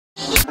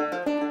Buffer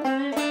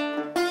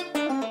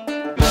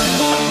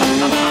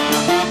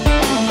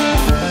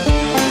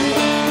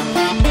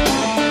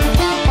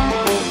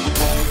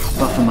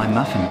my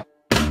muffin.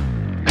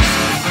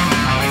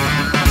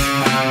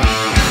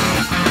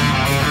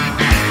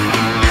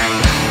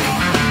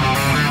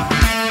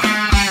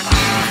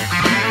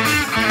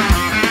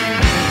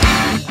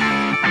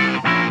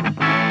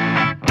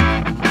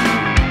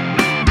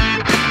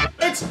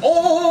 It's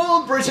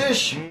all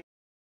British.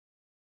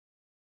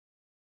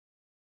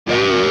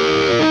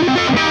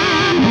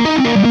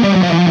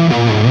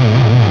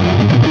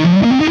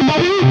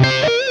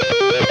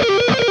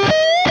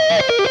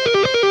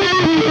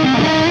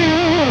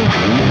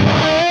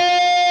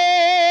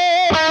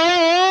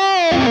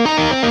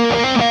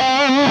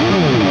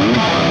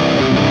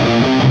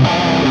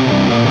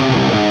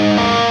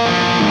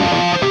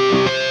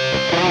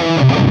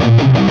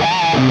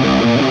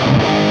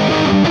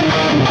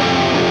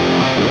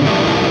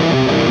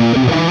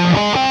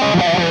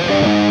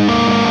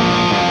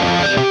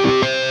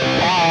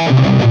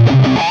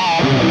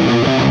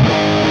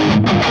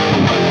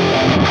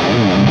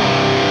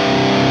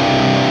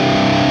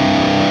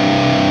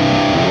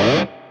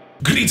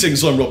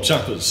 Greetings, I'm Rob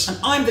Chappers. And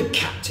I'm the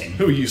captain.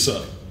 Who are you,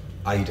 sir?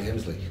 Ade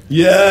Emsley.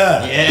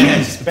 Yeah!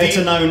 Yes,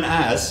 better known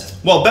as...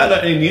 Well,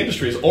 better in the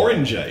industry is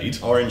Orangeade.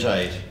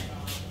 Orangeade.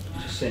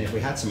 Just seeing if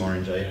we had some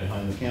Orangeade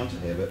behind the counter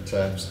here, but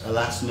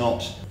alas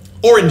not.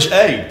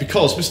 Orangeade,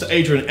 because Mr.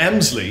 Ade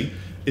Emsley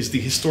is the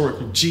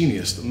historical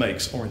genius that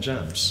makes orange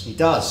ams. He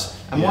does.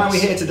 And why are we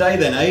here today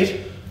then,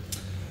 Ade?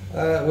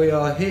 We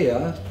are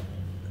here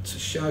to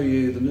show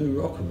you the new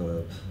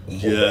Rockerverb.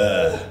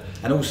 Yeah.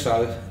 And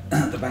also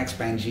the Max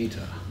Banjita.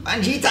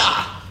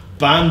 Banjita!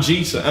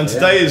 Banjita. And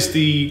today is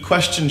the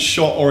question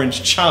shot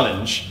orange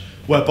challenge,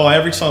 whereby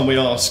every time we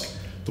ask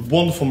the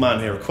wonderful man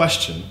here a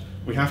question,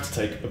 we have to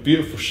take a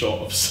beautiful shot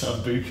of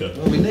Sambuca.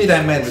 Well, we need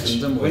our medicine,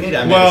 don't we? We need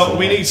our medicine. Well,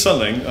 we need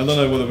something. I don't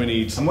know whether we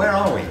need... And where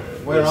are we?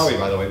 Where are we,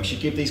 by the way? We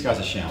should give these guys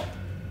a shout.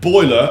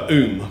 Boiler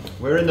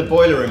We're in the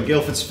Boiler Room,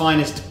 Guildford's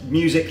finest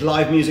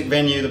live music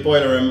venue, the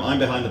Boiler Room. I'm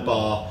behind the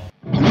bar.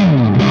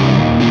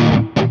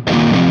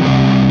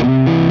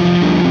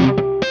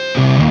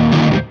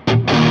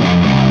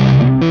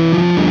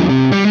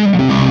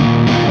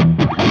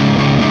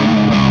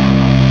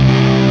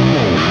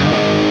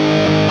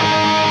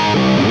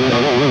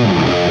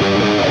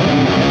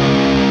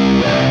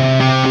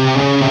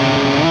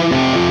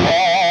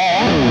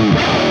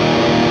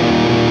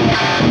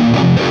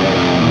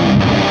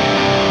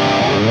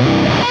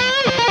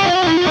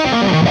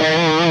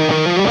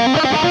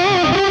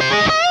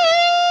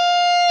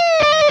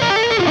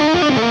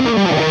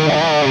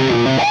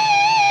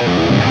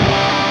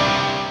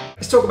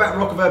 Talk about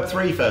Rockerverb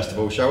 3 first of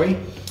all, shall we?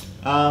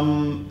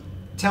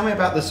 Tell me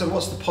about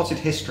what's the potted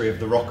history of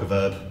the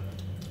Rockerverb?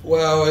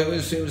 Well, it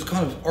was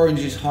kind of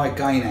Orange's high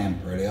gain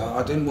amp, really.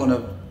 I didn't want to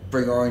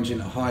bring Orange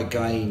into high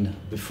gain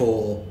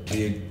before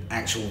the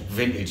actual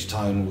vintage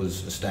tone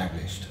was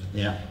established.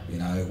 Yeah. You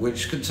know,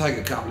 which could take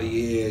a couple of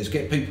years,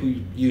 get people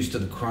used to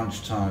the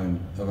crunch tone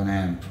of an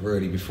amp,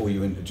 really, before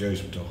you introduce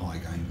them to a high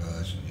gain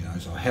version. You know,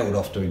 so I held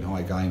off doing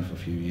high gain for a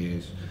few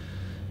years.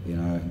 You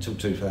know, until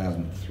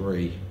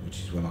 2003,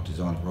 which is when I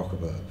designed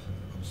Rockerverb.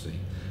 Obviously,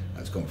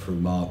 that's gone through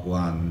Mark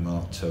 1,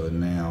 Mark 2,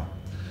 and now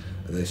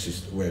we're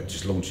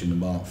just launching the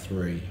Mark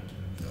 3,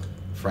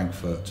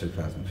 Frankfurt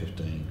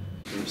 2015.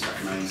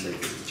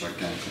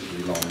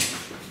 Gigantically long.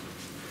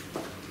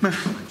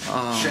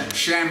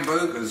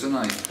 Shambukas,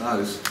 aren't they?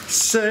 Those.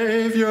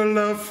 Save your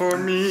love for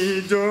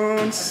me,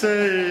 don't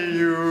say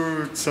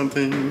you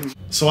something.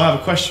 So I have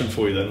a question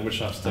for you then, which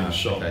I have to take a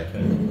shot.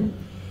 Okay.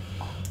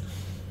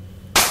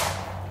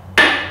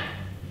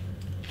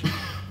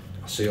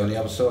 See you on the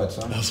other side,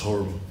 son. That's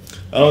horrible.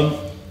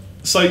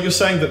 So you're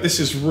saying that this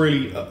is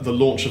really the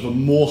launch of a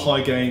more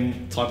high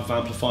gain type of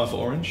amplifier for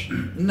Orange?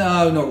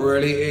 No, not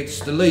really.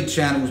 It's the lead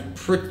channel's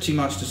pretty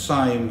much the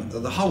same.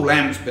 The whole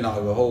amp's been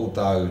overhauled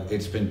though.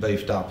 It's been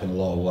beefed up in a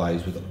lot of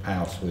ways with the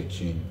power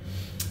switching.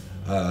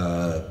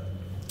 I'm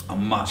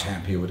much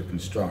happier with the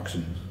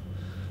construction.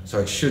 So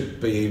it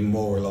should be even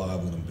more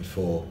reliable than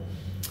before.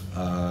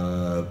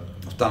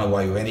 I've done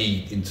away with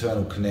any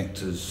internal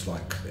connectors,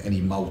 like any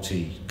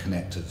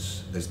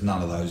multi-connectors. There's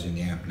none of those in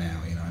the amp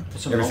now, you know.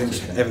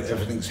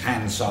 Everything's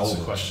hand soldered.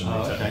 That's a question.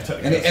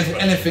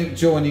 Anything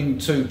joining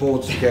two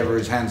boards together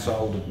is hand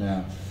soldered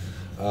now.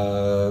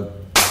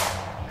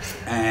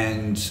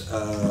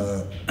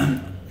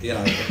 You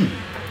know,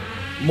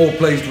 more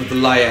pleased with the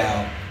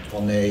layout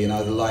on there. You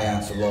know, the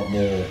layout's a lot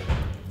more.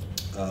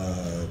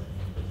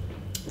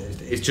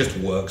 It just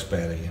works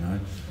better, you know.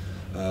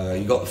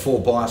 You've got the 4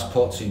 bias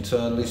pots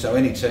internally, so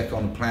any tech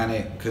on the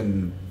planet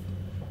can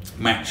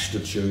match the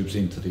tubes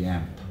into the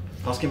amp.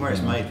 Ask him where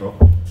it's made, Rob.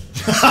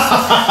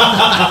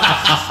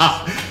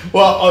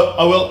 Well,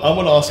 I will. I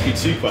want to ask you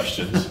 2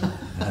 questions.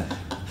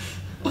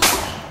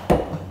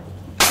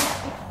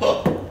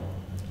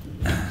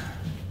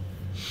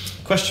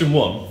 Question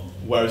 1: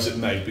 where is it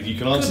made? But you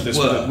can answer this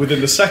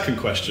within the second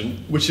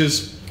question, which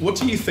is, what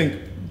do you think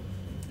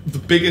the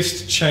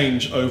biggest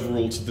change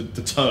overall to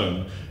the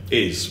tone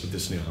is with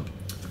this new amp?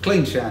 The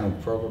clean channel,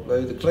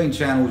 probably. The clean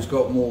channel's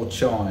got more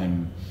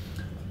chime,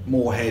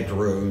 more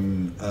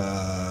headroom.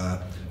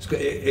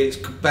 It's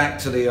back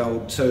to the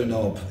old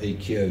 2-knob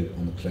EQ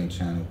on the clean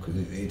channel, because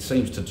it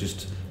seems to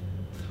just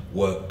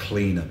work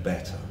cleaner,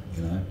 better,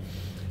 you know.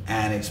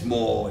 And it's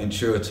more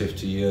intuitive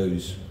to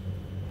use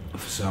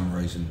for some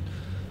reason.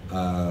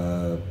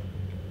 But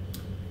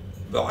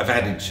I've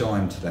added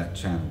chime to that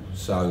channel,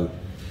 so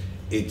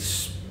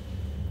it's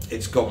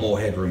got more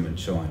headroom and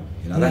chime.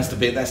 You know, that's the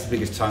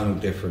biggest tonal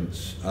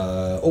difference.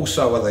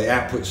 Also, at the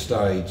output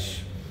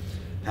stage,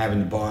 having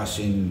the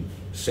biasing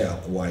set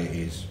up the way it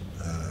is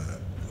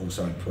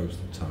also improves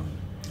the tone.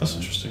 That's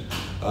interesting.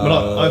 I mean,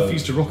 I've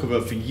used a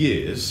Rockerverb for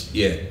years.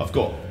 Yeah. I've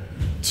got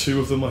 2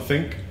 of them, I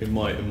think, in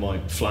my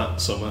flat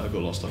somewhere. I've got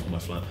a lot of stuff in my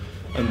flat.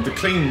 And the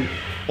clean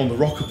on the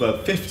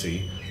Rockerverb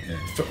 50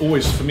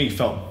 always, for me,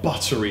 felt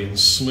buttery and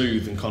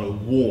smooth and kind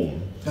of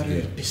warm.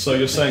 Yeah. So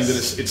you're saying that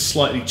it's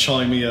slightly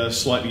chimier,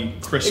 slightly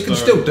crisper? It can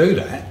still do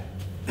that,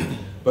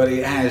 but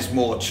it has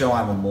more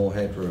chime and more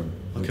headroom,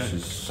 which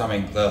is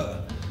something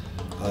that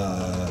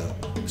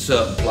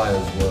certain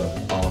players were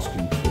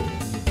asking for.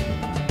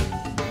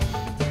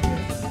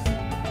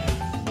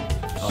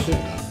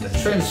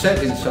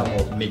 Trend-setting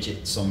somewhat.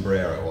 Midget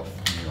sombrero off.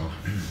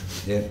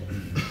 Yeah.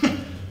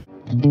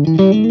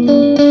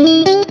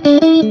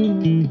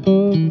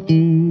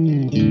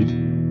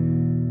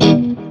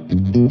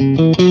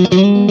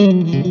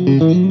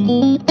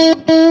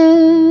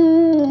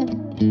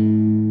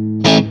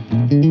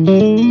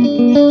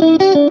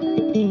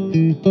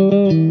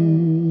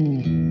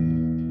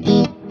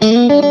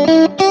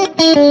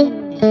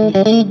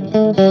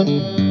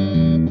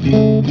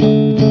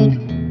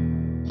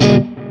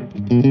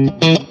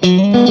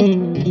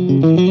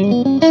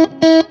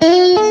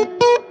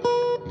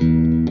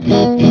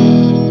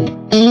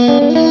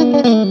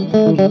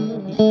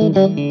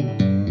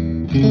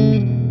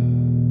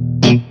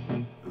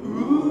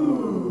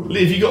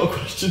 Lee, have you got a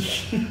question?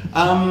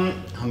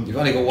 You've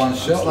only got one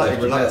shot. Slightly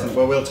reluctant.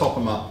 Well, we'll top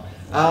them up.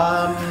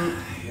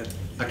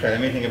 Okay,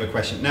 let me think of a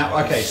question.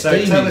 Now, okay,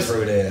 so tell us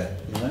through there.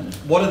 You know?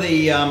 what are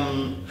the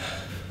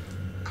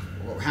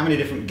how many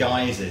different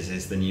guises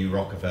is the new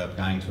Rockerverb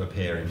going to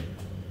appear in?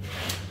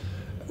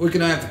 We're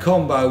going to have the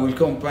combo. We've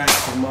gone back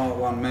to Mark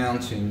 1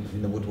 mounting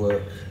in the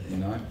woodwork, you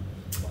know,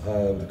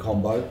 the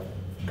combo.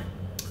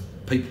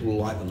 People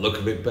like the look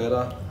of it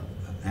better,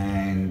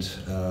 and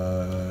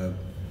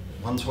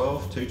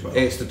 112, 212?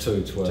 it's the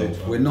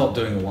 212. We're not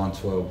doing a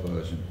 112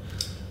 version.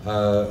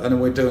 And then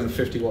we're doing the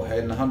 50 watt head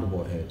and the 100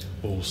 watt head.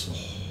 Awesome.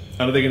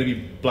 And are they going to be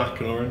black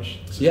and orange?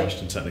 That's a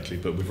question technically,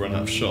 but we've run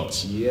out of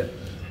shots. Yeah.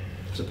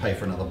 To pay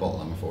for another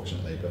bottle,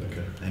 unfortunately, but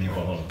Okay. anyway.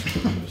 Hold on.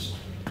 I'm just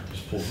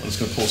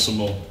going to pour some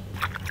more.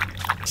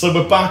 So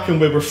we're back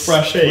and we're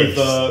refreshed with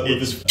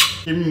this.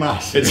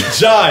 Massive. It's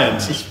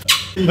giant.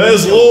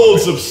 There's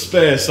loads of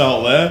space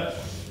out there.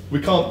 We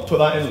can't put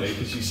that in, Lee,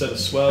 because you said a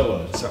swear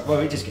word. So, well,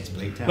 it just gets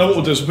bleeped out. No, what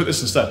we'll do is we'll put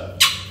this instead.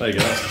 There you go,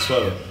 that's the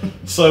swear word.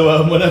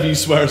 So whenever you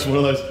swear, it's one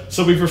of those.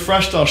 So we've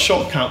refreshed our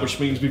shot count, which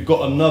means we've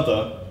got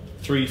another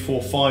 3,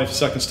 4, 5,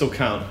 so I can still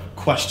count,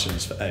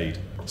 questions for Ade.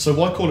 So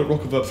why call it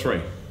Rockerverb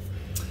 3?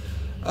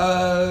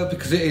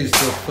 Because it is the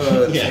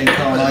third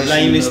incarnation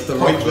lamest, of the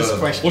pointless Rockerverb.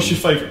 question. What's your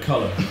favourite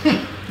colour?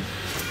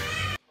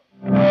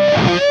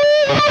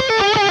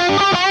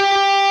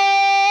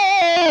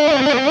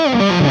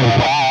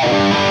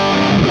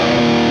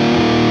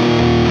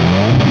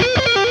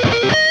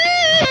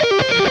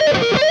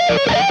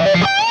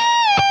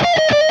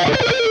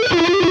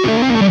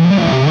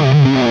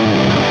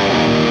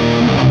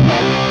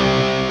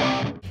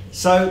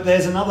 So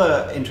there's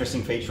another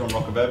interesting feature on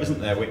Rockerverb, isn't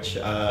there, which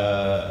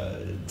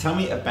tell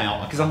me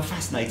about, because I'm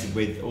fascinated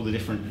with all the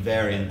different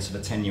variants of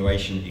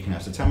attenuation that you can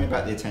have. So tell me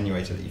about the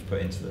attenuator that you've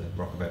put into the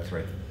Rockerverb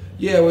 3.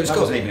 Yeah, well, That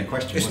wasn't even a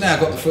question, It's was now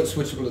it? got the foot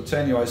switchable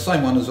attenuator,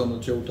 same one as on the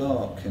Dual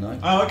Dark, you know.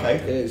 Oh, okay.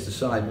 Yeah, it's the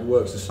same. It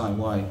works the same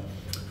way.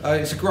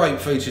 It's a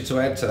great feature to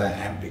add to that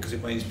amp because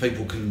it means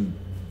people can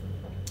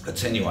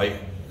attenuate,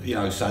 you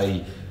know,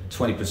 say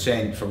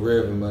 20% for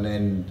rhythm and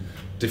then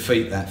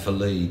defeat that for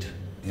lead.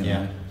 You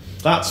know?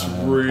 That's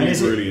really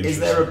interesting. Is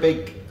there a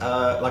big,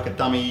 like a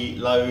dummy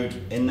load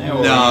in there?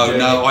 Or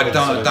No, I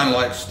don't. don't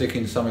like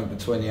sticking something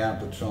between the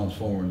output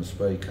transformer and the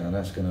speaker.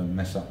 That's going to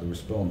mess up the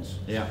response.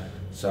 Yeah.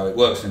 So it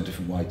works in a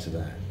different way to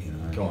that. You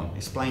know. Go on,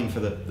 explain for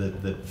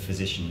the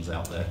physicians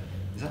out there.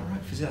 Is that right?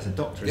 That's a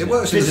doctor. It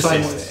works in the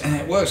same way.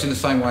 It works in the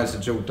same way as the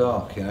Dual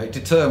Dark. You know, it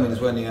determines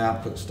when the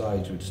output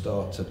stage would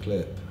start to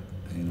clip.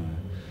 You know,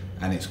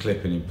 and it's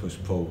clipping in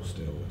push-pull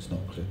still. It's not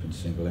clipping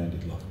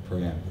single-ended like a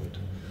preamp would,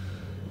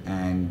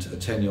 and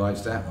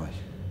attenuates that way.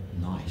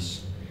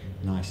 Nice.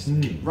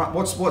 Right.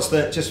 What's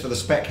the, just for the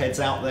spec heads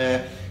out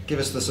there? Give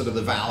us the sort of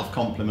the valve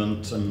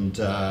complement, and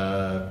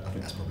I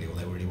think that's probably all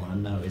they really want to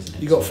know, isn't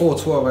it? You've got 4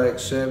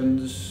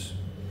 12AX7s.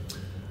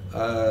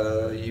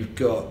 You've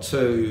got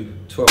 2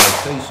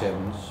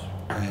 12AT7s,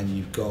 and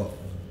you've got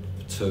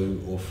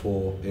 2 or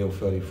 4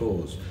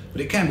 EL34s.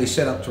 But it can be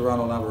set up to run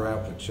on other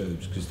output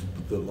tubes because,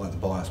 like the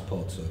bias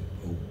pods are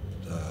all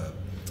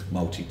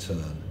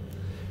multi-turn,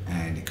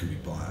 and it can be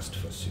biased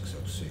for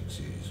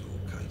 606s or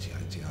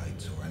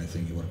KT88s or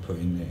anything you want to put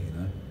in there, you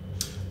know.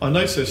 I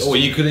noticed. Or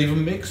you could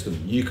even mix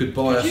them. You could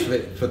bias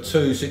it for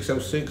 2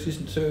 606s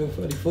and 2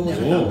 34s.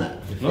 Never done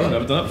that. No, I've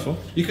never done that before.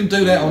 You can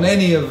do that on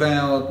any of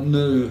our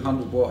new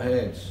 100-watt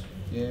heads.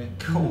 Yeah.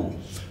 Cool.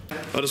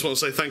 I just want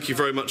to say thank you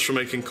very much for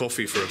making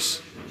coffee for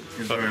us.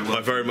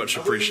 I very much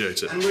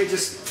appreciate it. And we're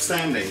just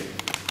standing.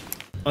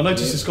 I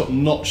noticed it's got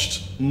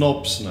notched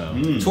knobs now.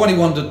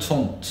 21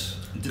 detente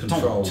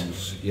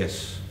controls.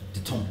 Yes.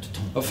 Detente.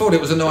 I thought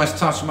it was a nice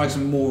touch, makes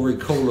them more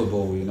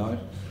recallable, you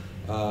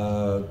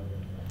know.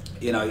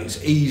 You know,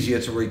 it's easier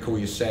to recall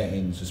your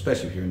settings,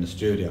 especially if you're in the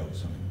studio or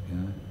something, you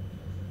know.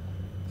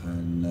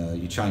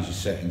 And you change your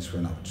settings for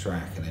another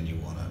track, and then you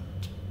want to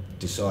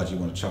decide you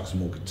want to chuck some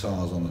more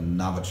guitars on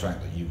another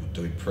track that you were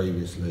doing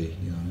previously,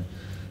 you know.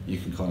 You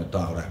can kind of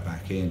dial that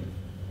back in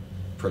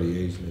pretty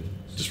easily.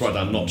 Just write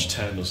down notch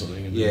 10 or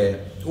something. Yeah,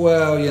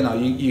 well, you know,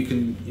 you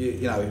can,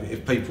 you know,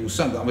 if people,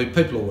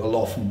 people will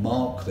often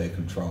mark their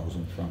controls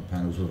on front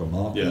panels with a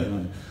marker, you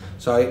know.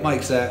 So it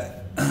makes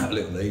that a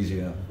little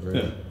easier, really.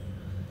 Yeah.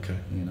 Okay.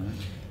 You know.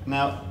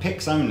 Now,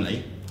 picks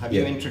only. Have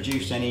you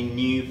introduced any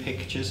new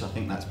pictures? I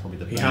think that's probably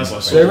the. He has.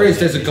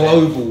 There's a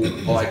global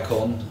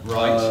icon,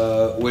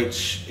 right,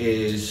 which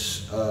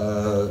is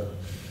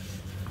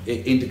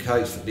it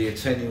indicates that the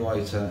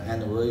attenuator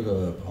and the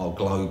reverb are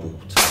global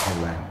to the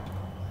whole amp.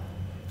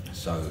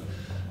 So,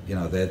 you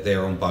know,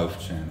 they're on both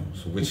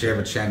channels.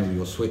 Whichever channel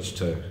you're switched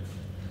to,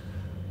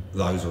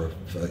 those are,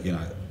 you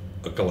know,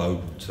 are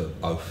global to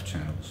both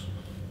channels.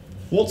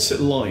 What's it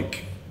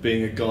like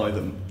being a guy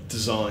that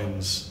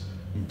designs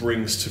and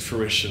brings to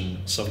fruition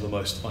some of the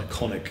most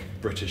iconic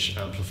British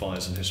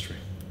amplifiers in history?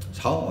 It's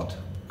hard,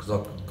 because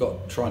I've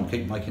got to try and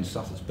keep making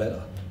stuff that's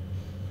better.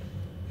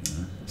 You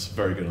know? That's a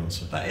very good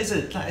answer. That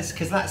is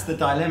because that's the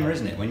dilemma,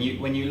 isn't it? When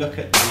you look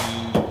at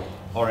the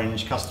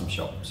Orange Custom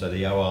Shop, so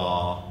the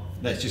OR,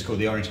 let's just call it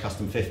the Orange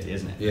Custom 50,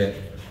 isn't it? Yeah.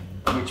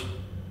 Which,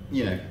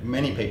 you know,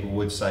 many people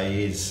would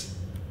say is,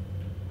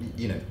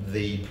 you know,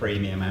 the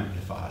premium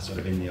amplifier, sort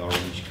of in the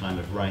Orange kind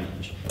of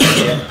range,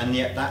 and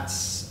yet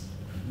that's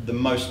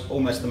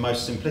almost the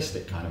most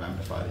simplistic kind of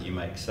amplifier that you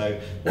make. So,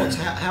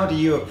 how do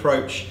you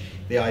approach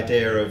the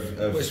idea of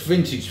Well, it's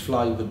vintage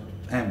flavoured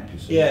amp, you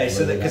see. yeah,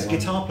 so because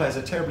guitar players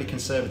are terribly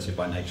conservative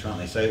by nature, aren't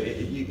they? So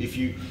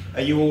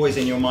are you always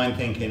in your mind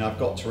thinking, I've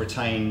got to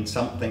retain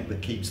something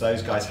that keeps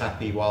those guys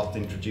happy whilst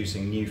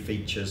introducing new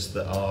features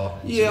that are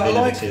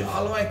innovative?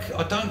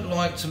 I don't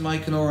like to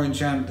make an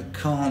Orange amp that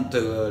can't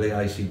do early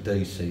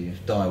AC/DC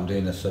if dialed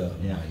in a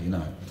certain way, you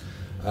know.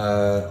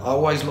 I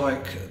always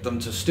like them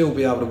to still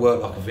be able to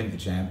work like a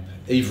vintage amp,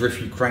 either if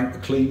you crank the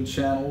clean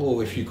channel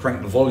or if you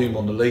crank the volume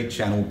on the lead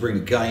channel, bring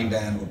the gain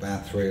down to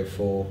about 3 or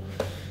 4.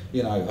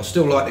 You know, I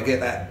still like to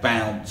get that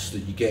bounce that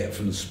you get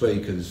from the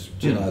speakers,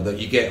 you know, that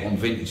you get on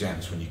vintage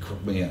amps when you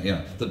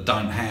know, that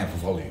don't have a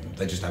volume,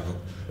 they just have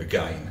a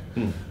gain.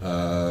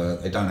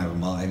 They don't have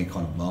any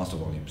kind of master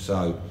volume.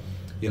 So,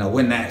 you know,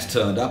 when that's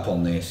turned up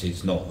on this,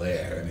 it's not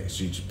there, and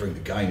you just bring the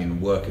gain in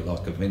and work it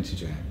like a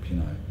vintage amp, you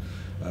know.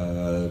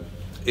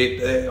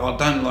 I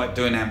don't like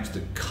doing amps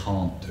that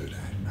can't do that.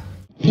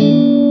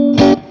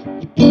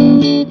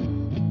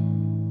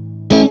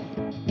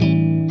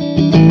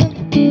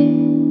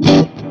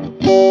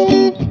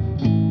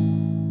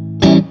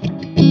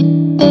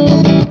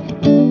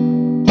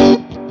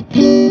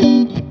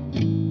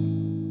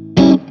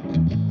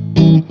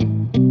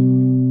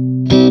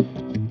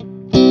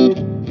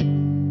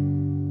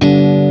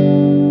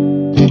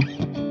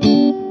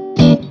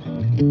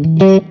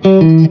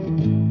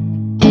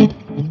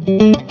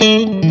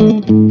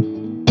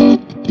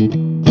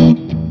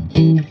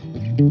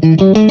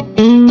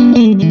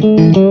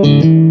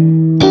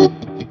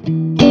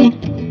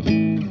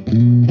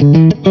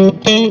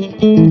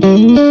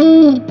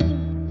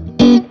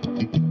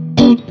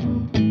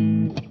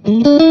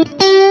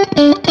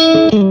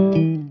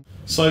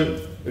 So,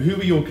 who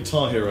were your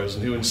guitar heroes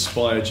and who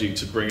inspired you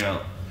to bring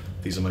out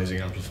these amazing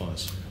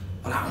amplifiers?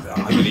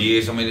 Over the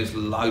years, I mean, there's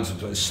loads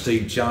of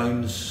Steve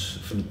Jones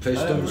from the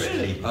Pistols. Oh,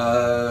 really?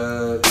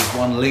 There's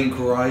one, Link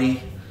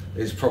Ray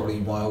is probably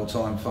my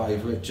all-time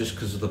favourite, just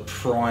because of the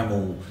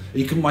primal.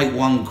 You can make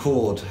one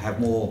chord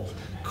have more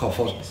cough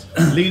on.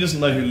 Lee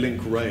doesn't know who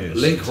Link Ray is.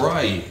 Link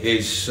Ray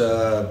is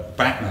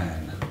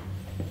Batman.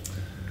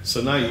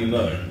 So now you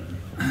know.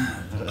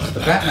 The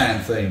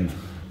Batman theme.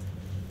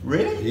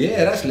 Really?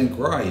 Yeah, that's Link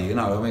Ray. You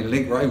know, I mean,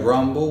 Link Ray,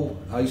 Rumble,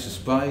 Ace of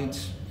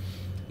Spades.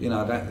 You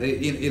know that.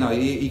 You know,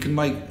 he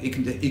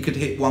could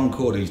hit one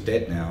chord. He's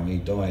dead now. I mean,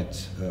 he died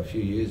a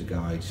few years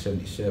ago, age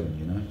 77.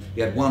 You know,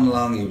 he had one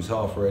lung. He was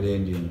half Red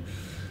Indian,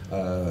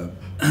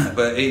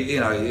 but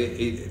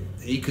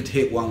he could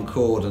hit one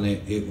chord and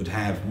it would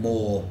have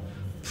more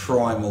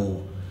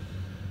primal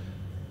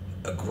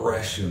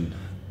aggression.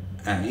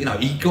 And you know,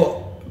 he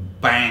got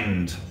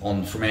banned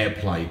from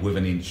Airplay with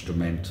an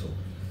instrumental.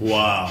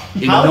 Wow.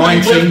 In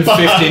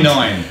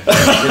 1959.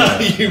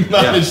 You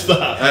managed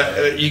that.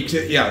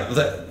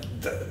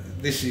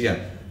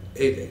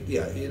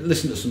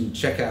 Listen to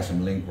check out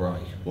some Link Ray.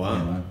 Wow.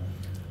 You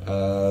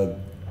know.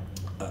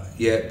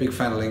 Yeah, big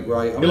fan of Link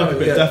Ray. You like a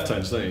bit of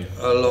Deftones, don't you?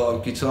 A lot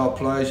of guitar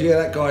players. Yeah,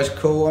 that guy's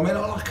cool. I mean,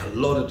 I like a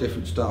lot of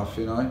different stuff,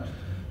 you know.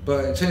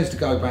 But it tends to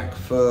go back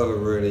further,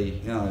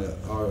 really. You know,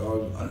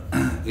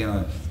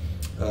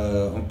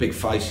 I'm a big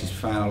Faces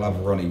fan. I love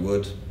Ronnie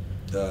Wood.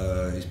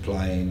 He's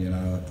playing, you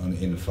know,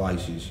 in the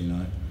Faces, you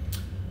know.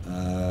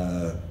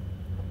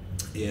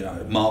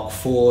 Mark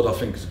Ford, I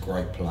think, is a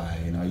great player.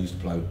 You know, he used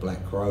to play with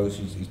Black Crows.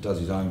 He does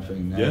his own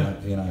thing now. Yeah.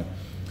 You know,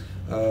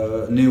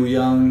 Neil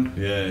Young.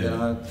 Yeah. You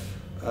know.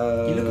 You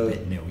look a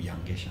bit Neil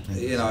Youngish, I think.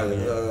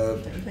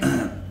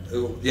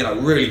 You know,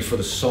 really for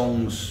the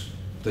songs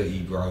that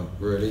he wrote,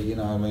 really, you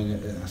know, I mean,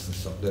 that's the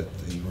stuff that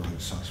he wrote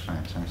such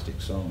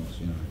fantastic songs,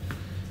 you know,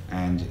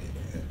 and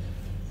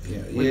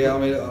I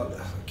mean,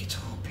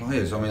 guitar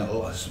players. I mean, I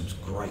like some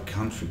great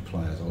country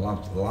players. I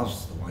love the way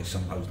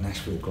some of those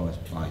Nashville guys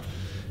play.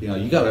 You know,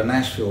 you go to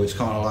Nashville, it's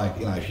kind of like,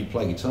 you know, if you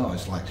play guitar,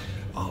 it's like,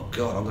 oh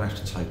God, I'm going to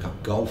have to take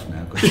up golf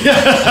now because they're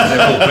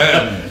all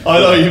better than me. I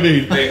know what you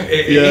mean.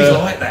 It is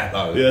like that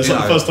though. Yeah, it's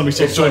like the first time we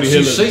saw Johnny like,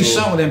 Hill. You see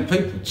some of them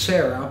people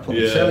tear up on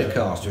the Yeah.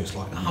 Telecaster, it's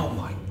like, oh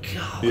my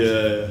God.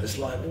 Yeah. It's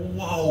like,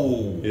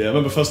 whoa. Yeah, I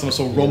remember the first time I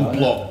saw Ron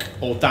Block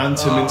or Dan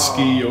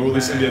Tyminski or all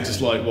this, and man.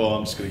 just like, well,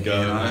 I'm just going to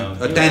go now.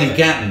 Danny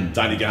Gatton.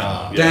 Danny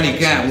Gatton. Danny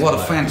Gatton, what a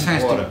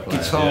fantastic What a player.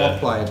 guitar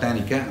player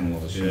Danny Gatton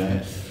was. You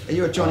know? Are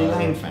you a Johnny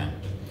Lang fan?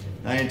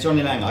 No,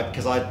 Johnny Lang,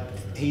 because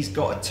he's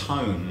got a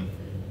tone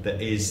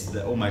that is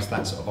almost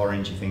that sort of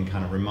orangey thing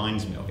kind of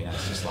reminds me of. You know,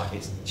 it's just like,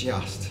 it's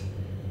just.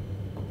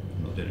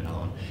 I'm not doing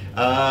another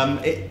one.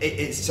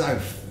 It's so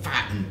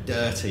fat and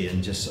dirty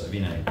and just sort of,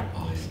 you know.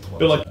 Oh, it's A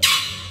bit like.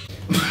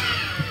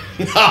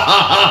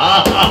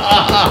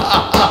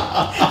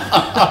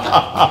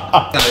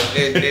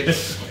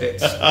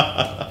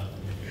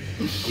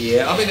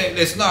 Yeah, I mean,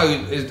 there's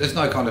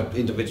no kind of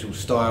individual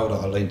style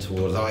that I lean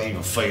towards. I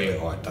even feel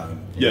it or I don't.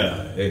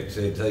 Yeah.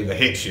 It either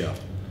hits you.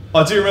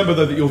 I do remember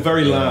though that you're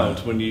very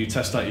loud when you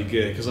test out your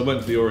gear, because I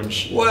went to the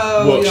Orange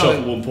workshop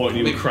at one point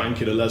and you were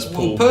cranking a Les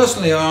Paul. Well,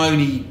 personally, I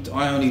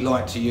only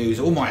like to use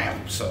all my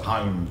amps at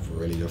home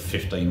really are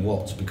 15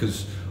 watts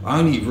because I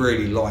only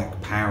really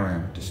like power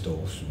amp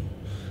distortion.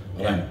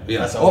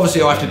 That's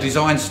Obviously, I have to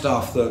design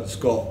stuff that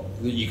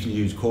you can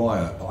use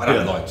quiet, but I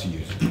don't like to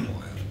use it quiet.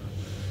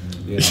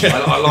 You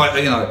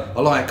know,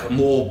 I like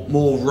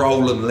more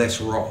roll and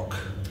less rock.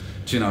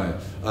 Do you know?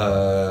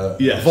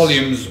 Yes.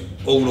 Volumes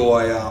all the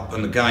way up,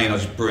 and the gain I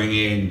just bring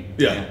in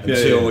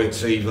until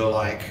it's either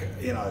like,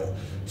 you know,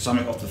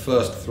 something off the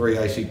first 3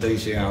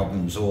 AC/DC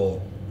albums,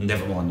 or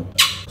Nevermind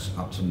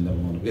up to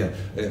Nevermind. Yeah,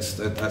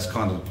 that's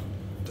kind of.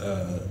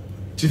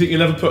 Do you think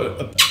you'll ever put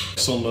a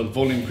on the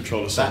volume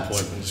control at some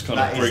point and just kind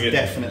of bring it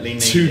definitely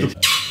to needed. the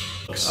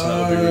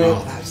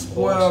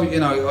Well, you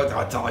know,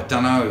 I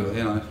don't know.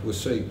 You know, we'll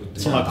see.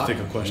 It's a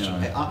hypothetical question.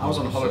 I was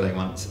on a holiday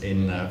once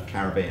in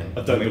Caribbean.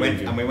 I don't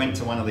believe you. And we went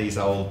to one of these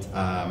old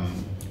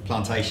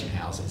plantation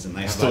houses, and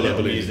they have Still like don't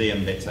little believe you.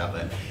 museum bits out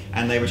there.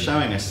 And they were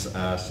showing us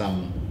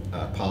some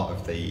part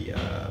of the,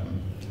 I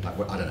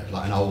don't know,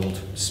 like an old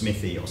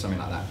smithy or something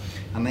like that.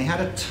 And they had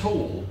a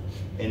tool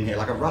in here,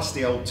 like a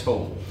rusty old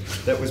tool,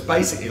 that was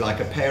basically like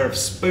a pair of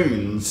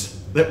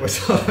spoons that was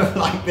sort of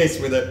like this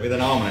with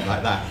an arm on it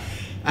like that.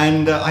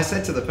 And I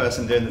said to the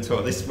person doing the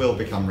tour, this will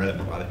become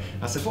relevant by the way.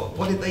 I said,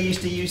 what did they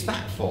used to use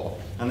that for?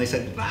 And they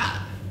said,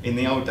 that, in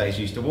the old days,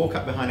 you used to walk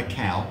up behind a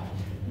cow,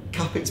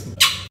 cup its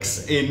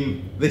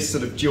in this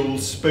sort of dual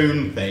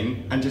spoon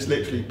thing, and just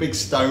literally big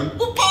stone,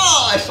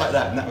 whoop-ah, like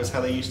that. And that was how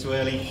they used to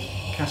early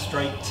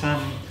castrate.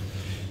 And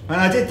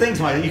I did think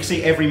to myself, you could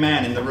see every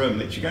man in the room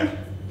literally going,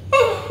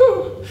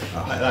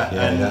 like that.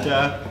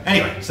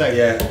 Anyway, so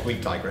we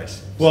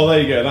digress. Well, there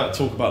you go. That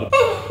talk about the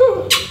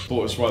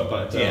brought us right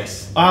back down.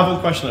 Yes. I have one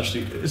question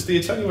actually. Is the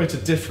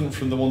attenuator different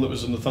from the one that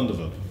was in the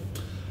Thunderbird?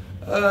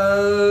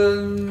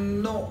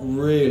 Not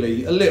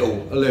really. A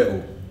little.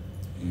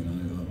 You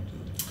know.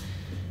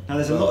 Now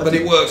there's a lot, but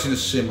it works in a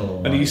similar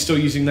way. And are you still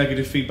using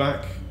negative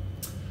feedback?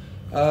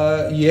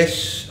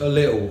 Yes, a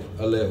little.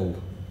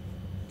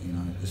 You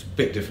know, it's a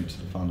bit different to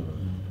the Thunderbird,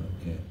 but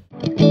yeah.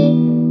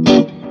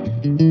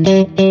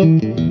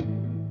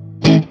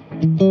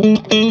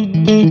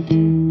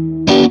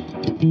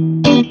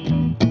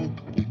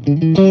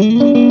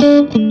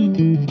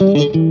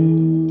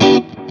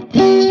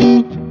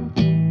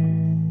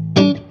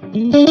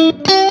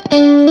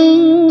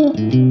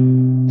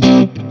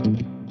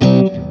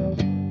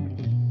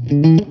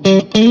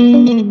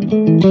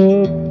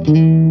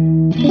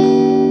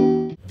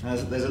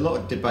 There's a lot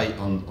of debate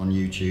on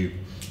YouTube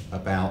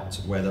about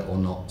whether or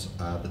not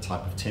the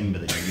type of timber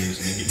that you use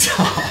in a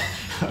guitar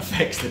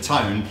affects the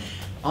tone.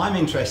 I'm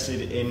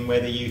interested in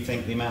whether you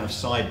think the amount of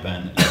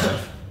sideburn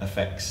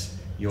affects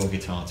your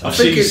guitar tone. I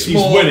think he's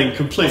more, winning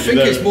completely. I think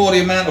it's more the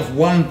amount of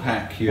one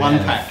pack you One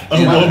have. pack.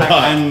 Oh, One one pack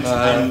pack.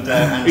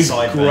 and He's a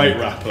sideburn. great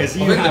rapper. 'Cause I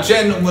you think have- the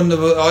gentleman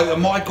of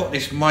I got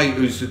this mate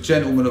who's a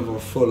gentleman of a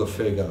fuller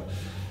figure,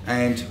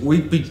 and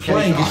we'd be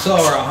playing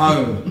guitar at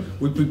home.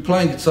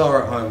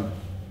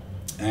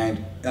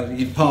 and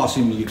you'd pass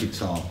him with your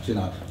guitar, you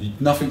know,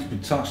 nothing's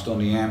been touched on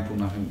the amp or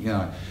nothing, you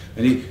know,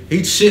 and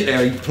he'd sit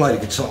there, he'd play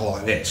the guitar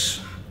like this,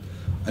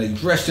 and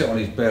he'd rest it on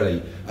his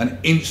belly, and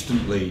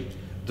instantly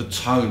the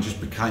tone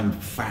just became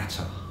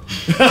fatter.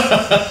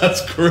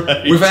 That's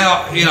great.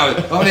 Without, you know,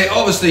 I mean,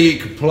 obviously he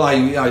could play,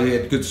 you know, he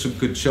had some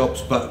good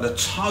chops, but the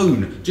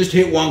tone, just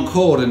hit one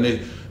chord and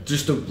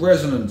just the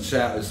resonance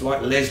out, it's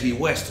like Leslie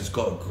West has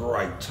got a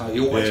great tone. He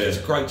always gets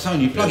a great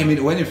tone. You plug him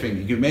into anything,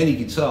 you give him any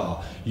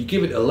guitar, you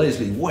give it to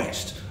Leslie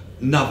West,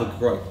 another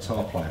great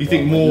guitar player. You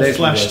think more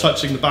flesh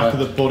touching the back of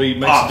the body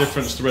makes a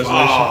difference to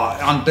resolution?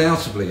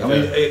 Undoubtedly. I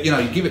mean, you know,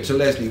 you give it to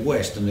Leslie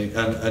West and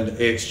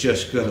it's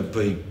just going to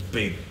be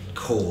big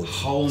chords.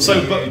 Whole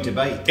new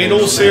debate. In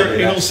all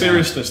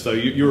seriousness, though,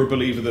 you're a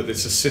believer that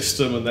it's a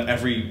system and that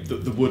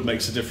the wood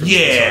makes a difference.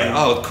 Yeah.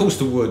 Oh, of course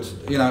the wood.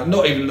 You know,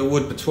 not even the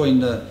wood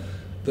between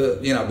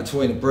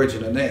between the bridge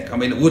and the neck. I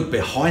mean, the wood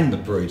behind the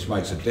bridge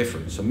makes a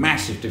difference, a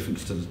massive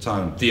difference to the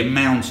tone, the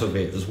amount of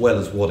it as well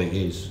as what it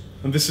is.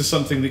 And this is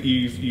something that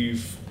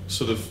you've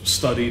sort of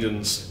studied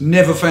and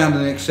never found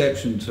an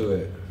exception to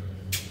it.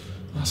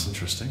 That's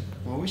interesting.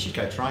 Well, we should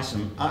go try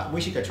some.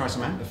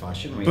 Amplifiers,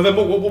 shouldn't we? But then,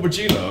 what would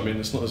you know? I mean,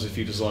 it's not as if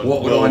you designed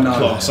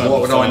world-class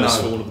amplifiers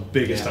for one of the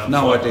biggest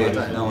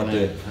amplifiers. No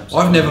idea.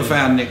 I've never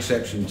found an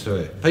exception to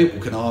it.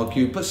 People can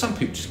argue, but some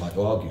people just like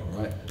to argue,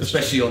 right?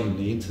 Especially on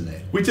the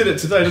internet. We did it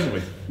today, didn't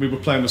we? We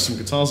were playing with some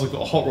guitars. I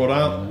got a hot rod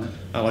out, and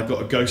I got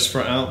a ghost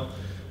fret out,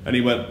 and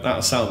he went,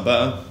 "That'll sound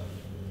better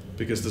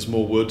because there's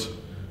more wood,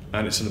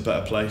 and it's in a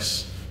better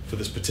place for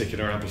this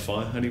particular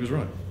amplifier." And he was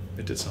right.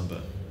 It did sound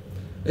better.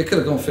 It could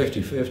have gone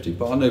 50-50,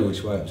 but I knew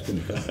which way it was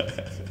going to go.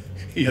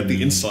 He had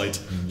the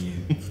insight.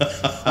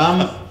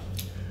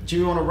 Do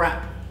you want to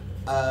wrap?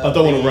 I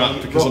don't want to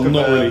rap because I'm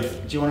not really. Do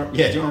you want to?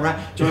 Yeah. Do you want to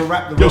wrap? Do you want to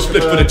wrap the? Go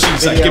split for the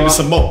cheese. Give me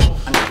some more.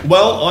 And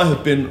Well, I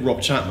have been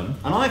Rob Chapman.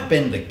 And I've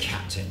been the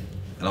captain.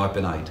 And I've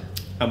been Ade.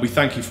 And we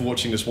thank you for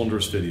watching this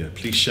wondrous video.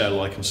 Please share,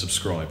 like and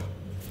subscribe.